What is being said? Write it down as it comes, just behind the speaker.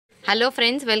Hello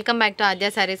friends, welcome back to Aadya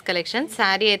saris collection.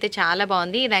 Sari అయితే చాలా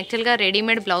బాగుంది. ఇది యాక్చువల్గా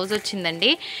రెడీమేడ్ బ్లౌజ్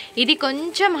వచ్చిందండి. ఇది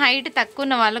కొంచెం హైట్ తక్కువ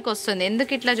ఉన్న వాళ్ళకి వస్తుంది.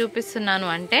 ఎందుకు ఇట్లా చూపిస్తున్నాను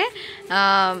అంటే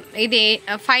ఇది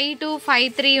 5 to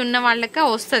 5'3" ఉన్న వాళ్ళకి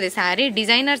వస్తుంది శారీ.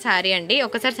 డిజైనర్ శారీ అండి.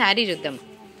 ఒకసారి శారీ చూద్దాం.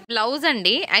 బ్లౌజ్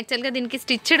అండి, యాక్చువల్గా దీనికి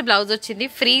స్టిచ్డ్ బ్లౌజ్ వచ్చింది.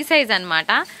 ఫ్రీ సైజ్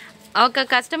అనమాట. ఒక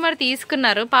కస్టమర్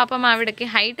తీసుకున్నారు, పాపం ఆవిడకి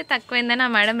హైట్ తక్కువైందని ఆ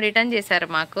మేడం రిటర్న్ చేశారు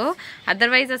మాకు.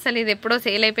 అదర్వైజ్ అసలు ఇది ఎప్పుడో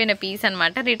సేల్ అయిపోయిన పీస్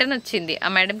అనమాట. రిటర్న్ వచ్చింది. ఆ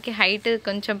మేడంకి హైట్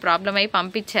కొంచెం ప్రాబ్లం అయి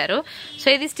పంపించారు. సో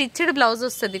ఇది స్టిచ్డ్ బ్లౌజ్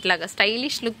వస్తుంది. ఇట్లాగా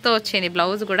స్టైలిష్ లుక్తో వచ్చింది.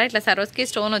 బ్లౌజ్ కూడా ఇట్లా సరోస్కి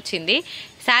స్టోన్ వచ్చింది.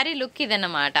 శారీ లుక్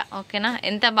ఇదన్నమాట. ఓకేనా,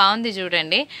 ఎంత బాగుంది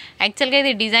చూడండి. యాక్చువల్గా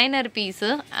ఇది డిజైనర్ పీస్,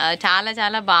 చాలా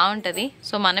చాలా బాగుంటుంది.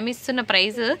 సో మనం ఇస్తున్న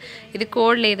ప్రైస్, ఇది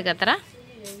కోడ్ లేదు కదా.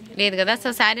 సో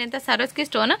శారీ అంతా సరోస్కి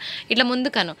స్టోన్ ఇట్లా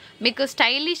ముందుకను మీకు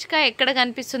స్టైలిష్గా ఎక్కడ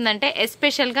కనిపిస్తుందంటే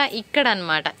ఎస్పెషల్గా ఇక్కడ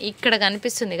అనమాట. ఇక్కడ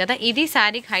కనిపిస్తుంది కదా, ఇది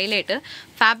శారీకి హైలైట్.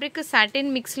 ఫ్యాబ్రిక్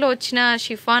సాటిన్ మిక్స్లో వచ్చిన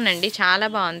షిఫాన్ అండి, చాలా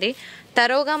బాగుంది.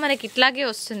 తరోగా మనకి ఇట్లాగే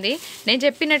వస్తుంది. నేను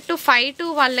చెప్పినట్టు 5'2"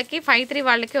 వాళ్ళకి 5'3"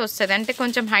 వాళ్ళకి వస్తుంది. అంటే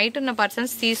కొంచెం హైట్ ఉన్న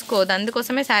పర్సన్స్ తీసుకోవద్దు,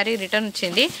 అందుకోసమే శారీ రిటర్న్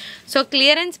వచ్చింది. సో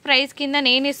క్లియరెన్స్ ప్రైస్ కింద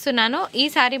నేను ఇస్తున్నాను ఈ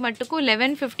శారీ మట్టుకు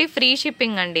 1150 ఫ్రీ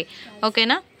షిప్పింగ్ అండి.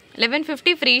 ఓకేనా,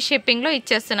 1150 ఫ్రీ షిప్పింగ్లో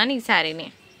ఇచ్చేస్తున్నాను ఈ శారీని.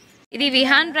 ఇది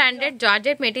విహాన్ బ్రాండెడ్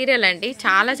జార్జెట్ మెటీరియల్ అండి.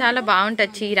 చాలా చాలా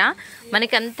బాగుంటుంది చీర.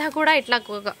 మనకంతా కూడా ఇట్లా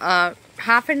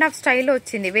హాఫ్ అండ్ హాఫ్ స్టైల్లో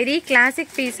వచ్చింది. వెరీ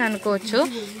క్లాసిక్ పీస్ అనుకోవచ్చు.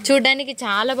 చూడడానికి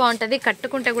చాలా బాగుంటుంది.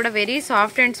 కట్టుకుంటే కూడా very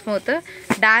soft and smooth.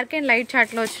 Dark and light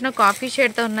చార్ట్లో వచ్చిన కాఫీ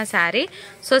షేడ్తో ఉన్న శారీ.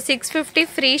 సో 650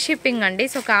 ఫ్రీ షిప్పింగ్ అండి.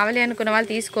 సో కావాలి అనుకున్న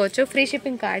వాళ్ళు తీసుకోవచ్చు. Free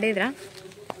shipping కార్డేదిరా.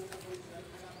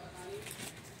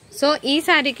 సో ఈ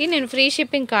శారీకి నేను ఫ్రీ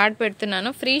షిప్పింగ్ కార్డ్ పెడుతున్నాను.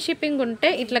 ఫ్రీ షిప్పింగ్ ఉంటే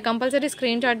ఇట్లా కంపల్సరీ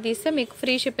స్క్రీన్ షాట్ తీస్తే మీకు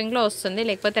ఫ్రీ షిప్పింగ్లో వస్తుంది,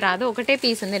 లేకపోతే రాదు. ఒకటే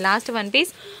పీస్ ఉంది, లాస్ట్ 1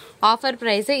 పీస్ ఆఫర్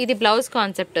ప్రైస్. ఇది బ్లౌజ్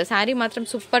కాన్సెప్ట్. శారీ మాత్రం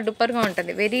సూపర్ డూపర్గా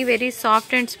ఉంటుంది. Very very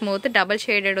soft and smooth, double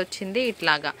shaded వచ్చింది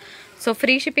ఇట్లాగా. సో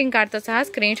ఫ్రీ షిప్పింగ్ కార్డ్తో సహా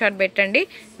స్క్రీన్ షాట్ పెట్టండి.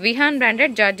 Vihaan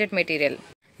branded georgette material.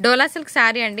 డోలా సిల్క్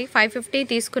శారీ అండి. 550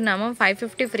 తీసుకున్నాము.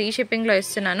 550 ఫ్రీ షిప్పింగ్లో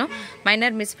ఇస్తున్నాను.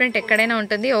 మైనర్ మిస్ప్రింట్ ఎక్కడైనా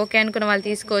ఉంటుంది. ఓకే అనుకున్న వాళ్ళు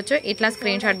తీసుకోవచ్చు. ఇట్లా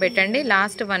స్క్రీన్ షాట్ పెట్టండి.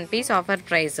 Last 1 piece offer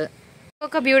price.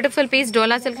 ఒక బ్యూటిఫుల్ పీస్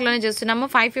డోలా సిల్క్లోనే చూస్తున్నాము.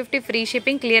 550 free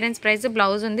shipping, clearance price.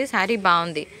 Blouse ఉంది. శారీ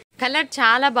బాగుంది. కలర్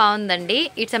చాలా బాగుందండి.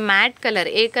 It's a mat colour.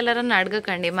 A colour అని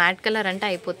అడగకండి, మ్యాట్ కలర్ అంటే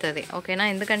అయిపోతుంది. ఓకేనా,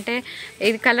 ఎందుకంటే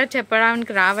ఇది కలర్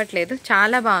చెప్పడానికి రావట్లేదు.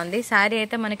 చాలా బాగుంది. శారీ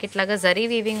అయితే మనకి ఇట్లాగా జరీ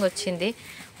వీవింగ్ వచ్చింది.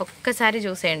 ఒక్కసారి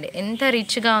చూసేయండి ఎంత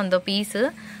రిచ్గా ఉందో పీస్.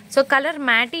 సో కలర్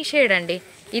మ్యాటీ షేడ్ అండి.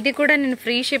 ఇది కూడా నేను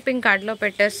ఫ్రీ షిప్పింగ్ కార్డ్లో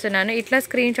పెట్టేస్తున్నాను. ఇట్లా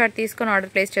స్క్రీన్ షాట్ తీసుకొని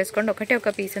ఆర్డర్ ప్లేస్ చేసుకోండి.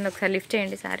 ఒక పీస్ ఉంది, ఒకసారి లిఫ్ట్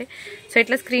చేయండి సారీ. సో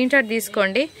ఇట్లా స్క్రీన్ షాట్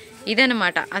తీసుకోండి.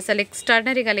 ఇదనమాట, అసలు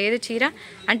ఎక్స్ట్రాడినరీగా లేదు చీర.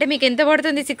 అంటే మీకు ఎంత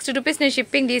పడుతుంది? 60 రూపీస్ నేను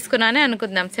షిప్పింగ్ తీసుకున్నానే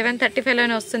అనుకుందాం.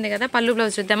 735లోనే వస్తుంది కదా. పళ్ళు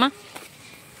బ్లౌజ్ చూద్దామా.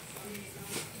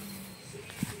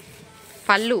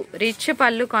 పళ్ళు రిచ్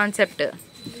పళ్ళు concept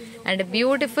and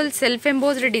beautiful self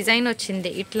embossed design వచ్చింది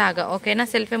ఇట్లాగా. ఓకేనా,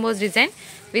 self emboss design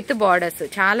with borders.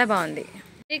 చాలా బాగుంది.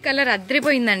 ఈ కలర్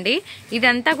అద్రిపోయిందండి.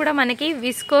 ఇదంతా కూడా మనకి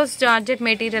విస్కోస్ జార్జెట్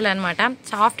మెటీరియల్ అనమాట.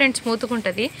 సాఫ్ట్ అండ్ స్మూత్గా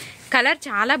ఉంటుంది. కలర్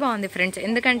చాలా బాగుంది ఫ్రెండ్స్,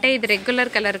 ఎందుకంటే ఇది రెగ్యులర్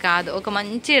కలర్ కాదు, ఒక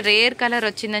మంచి రేర్ కలర్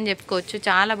వచ్చిందని చెప్పుకోవచ్చు.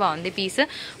 చాలా బాగుంది పీస్.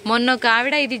 మొన్న ఒక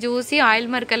ఆవిడ ఇది చూసి ఆయిల్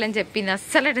మర్కల్ అని చెప్పింది.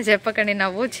 అస్సలు అట్లా చెప్పకండి,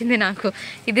 నవ్వు వచ్చింది నాకు.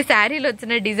 ఇది శారీలో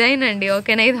వచ్చిన డిజైన్ అండి.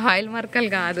 ఓకేనా, ఇది ఆయిల్ మర్కల్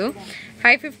కాదు.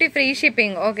 550 ఫ్రీ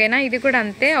షిప్పింగ్. ఓకేనా, ఇది కూడా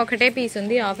అంతే, ఒకటే పీస్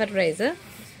ఉంది ఆఫర్ ప్రైస్.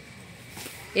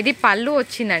 ఇది పళ్ళు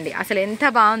వచ్చిందండి. అసలు ఎంత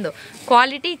బాగుందో,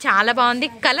 క్వాలిటీ చాలా బాగుంది.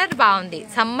 కలర్ బాగుంది.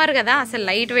 సమ్మర్ కదా, అసలు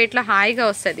లైట్ వెయిట్లో హాయిగా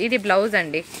వస్తుంది. ఇది బ్లౌజ్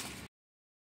అండి.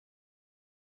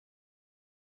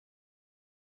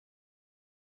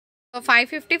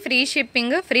 550 ఫ్రీ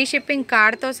షిప్పింగ్. ఫ్రీ షిప్పింగ్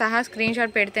కార్డ్తో సహా స్క్రీన్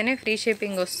షాట్ పెడితేనే ఫ్రీ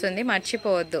షిప్పింగ్ వస్తుంది,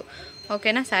 మర్చిపోవద్దు.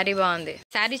 ఓకేనా, శారీ బాగుంది.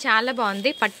 శారీ చాలా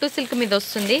బాగుంది. పట్టు సిల్క్ మీద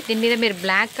వస్తుంది. దీని మీద మీరు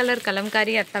బ్లాక్ కలర్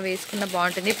కలంకారీ అట్లా వేసుకున్న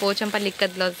బాగుంటుంది. పోచంపల్లి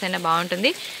ఇక్కత్ బ్లౌజ్ అయినా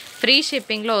బాగుంటుంది. ఫ్రీ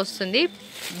షిప్పింగ్లో వస్తుంది.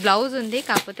 బ్లౌజ్ ఉంది,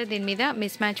 కాకపోతే దీని మీద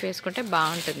మిస్ మ్యాచ్ వేసుకుంటే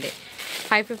బాగుంటుంది.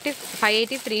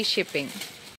 580 ఫ్రీ షిప్పింగ్.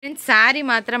 శారీ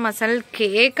మాత్రం అసలు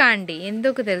కేక్ అండి.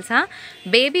 ఎందుకు తెలుసా,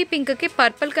 బేబీ పింక్కి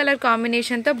పర్పుల్ కలర్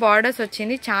కాంబినేషన్తో బార్డర్స్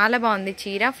వచ్చింది. చాలా బాగుంది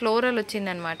చీర. ఫ్లోరల్ వచ్చింది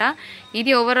అనమాట.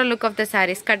 ఇది overall look of the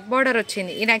sari. స్కట్ border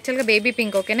వచ్చింది. ఇది యాక్చువల్గా బేబీ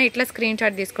పింక్. ఓకేనా, ఇట్లా స్క్రీన్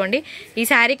షాట్ తీసుకోండి. ఈ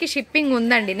శారీకి షిప్పింగ్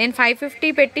ఉందండి. నేను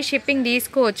 550 పెట్టి షిప్పింగ్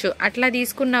తీసుకోవచ్చు. అట్లా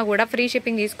తీసుకున్నా కూడా ఫ్రీ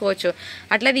షిప్పింగ్ తీసుకోవచ్చు.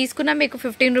 అట్లా తీసుకున్నా మీకు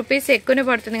 15 రూపీస్ ఎక్కువనే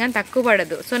పడుతుంది, కానీ తక్కువ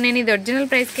పడదు. సో నేను ఇది ఒరిజినల్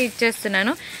ప్రైస్కి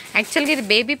ఇచ్చేస్తున్నాను. యాక్చువల్గా ఇది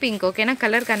బేబీ పింక్. ఓకేనా,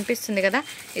 కలర్ కనిపిస్తుంది కదా.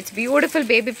 It's beautiful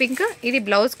baby pink. ఇది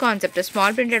blouse concept.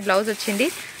 Small printed blouse వచ్చింది.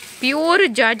 Pure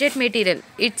georgette material.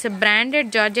 It's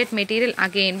branded georgette material.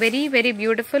 Again very very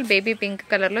beautiful baby pink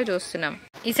కలర్లో చూస్తున్నాం.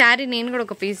 ఈ శారీ నేను కూడా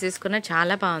ఒక పీస్ తీసుకున్నా,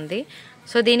 చాలా బాగుంది.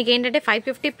 సో దీనికి ఏంటంటే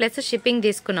 550 ప్లస్ షిప్పింగ్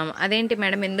తీసుకున్నాము. అదేంటి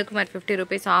మేడం ఎందుకు మరి 50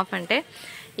 రూపీస్ ఆఫ్ అంటే,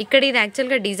 ఇక్కడ ఇది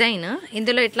యాక్చువల్గా డిజైన్,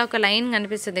 ఇందులో ఇట్లా ఒక లైన్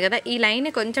కనిపిస్తుంది కదా, ఈ లైన్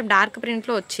కొంచెం డార్క్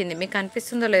ప్రింట్లో వచ్చింది, మీకు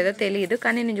కనిపిస్తుందో లేదో తెలియదు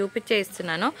కానీ నేను చూపించే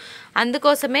ఇస్తున్నాను,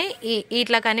 అందుకోసమే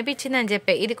ఇట్లా కనిపించింది అని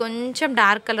చెప్పే. ఇది కొంచెం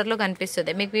డార్క్ కలర్లో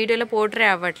కనిపిస్తుంది, మీకు వీడియోలో పోర్ట్రే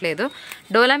అవ్వట్లేదు.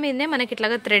 డోలా మీదనే మనకి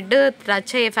ఇట్లాగా థ్రెడ్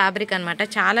టచ్ అయ్యే ఫ్యాబ్రిక్ అనమాట,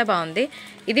 చాలా బాగుంది.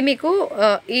 ఇది మీకు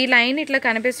ఈ లైన్ ఇట్లా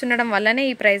కనిపిస్తుండడం వల్లనే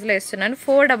ఈ ప్రైస్లో ఇస్తున్నాను.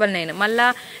 499. మళ్ళీ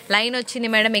లైన్ వచ్చింది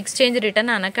మేడం ఎక్స్చేంజ్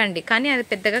రిటర్న్ అనకండి, కానీ అది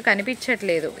పెద్దగా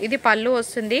కనిపించట్లేదు. ఇది పళ్ళు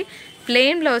వస్తుంది,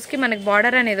 ప్లెయిన్ బ్లౌజ్కి మనకి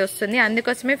బార్డర్ అనేది వస్తుంది,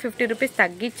 అందుకోసమే 50 రూపీస్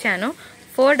తగ్గించాను.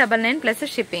 499 ప్లస్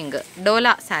షిప్పింగ్.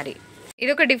 డోలా శారీ.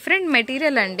 ఇది ఒక డిఫరెంట్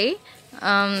మెటీరియల్ అండి,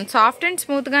 సాఫ్ట్ అండ్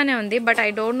స్మూత్గానే ఉంది, but I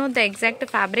don't know the exact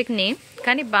fabric name,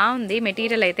 కానీ బాగుంది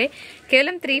మెటీరియల్ అయితే.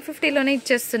 కేవలం 350లోనే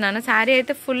ఇచ్చేస్తున్నాను. శారీ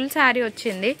అయితే ఫుల్ శారీ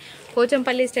వచ్చింది,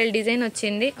 పోచంపల్లి స్టైల్ డిజైన్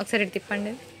వచ్చింది. ఒకసారి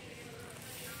తిప్పండి.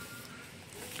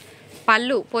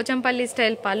 పళ్ళు పోచంపల్లి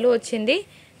స్టైల్ పళ్ళు వచ్చింది,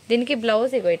 దీనికి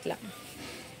బ్లౌజ్ ఇగో ఇట్లా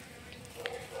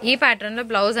ఈ ప్యాటర్న్లో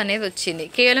బ్లౌజ్ అనేది వచ్చింది.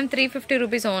 కేవలం 350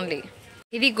 రూపీస్ ఓన్లీ.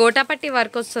 ఇది గోటాపట్టి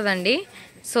వర్క్ వస్తుందండి,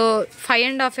 సో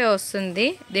 5.5 వస్తుంది.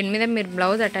 దీని మీద మీరు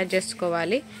బ్లౌజ్ అటాచ్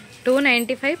చేసుకోవాలి.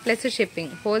 295 ప్లస్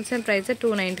షిప్పింగ్. హోల్సేల్ ప్రైస్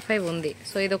 295 ఉంది.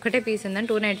 సో ఇది ఒకటే పీస్ ఉందని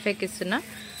 295కి ఇస్తున్నా.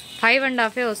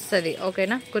 5.5 వస్తుంది.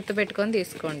 ఓకేనా, గుర్తుపెట్టుకొని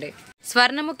తీసుకోండి.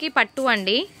 స్వర్ణముఖి పట్టు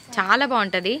అండి, చాలా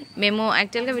బాగుంటుంది. మేము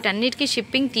యాక్చువల్గా వీటన్నిటికీ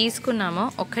షిప్పింగ్ తీసుకున్నాము,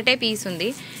 ఒక్కటే పీస్ ఉంది.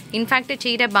 ఇన్ఫ్యాక్ట్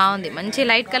చీర బాగుంది, మంచి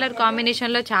లైట్ కలర్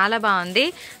కాంబినేషన్లో చాలా బాగుంది.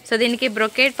 సో దీనికి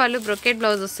బ్రొకేట్ పళ్ళు, బ్రొకేట్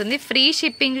బ్లౌజ్ వస్తుంది. ఫ్రీ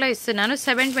షిప్పింగ్లో ఇస్తున్నాను.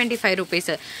 725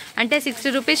 రూపీస్, అంటే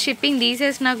 60 రూపీస్ షిప్పింగ్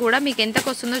తీసేసినా కూడా మీకు ఎంతకు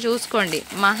వస్తుందో చూసుకోండి.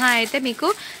 మహా అయితే మీకు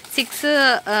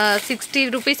 660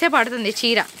 రూపీసే పడుతుంది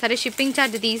చీర, సరే షిప్పింగ్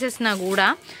ఛార్జ్ తీసేసినా కూడా.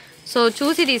 సో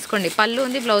చూసి తీసుకోండి. పళ్ళు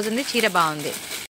ఉంది, బ్లౌజ్ ఉంది, చీర బాగుంది.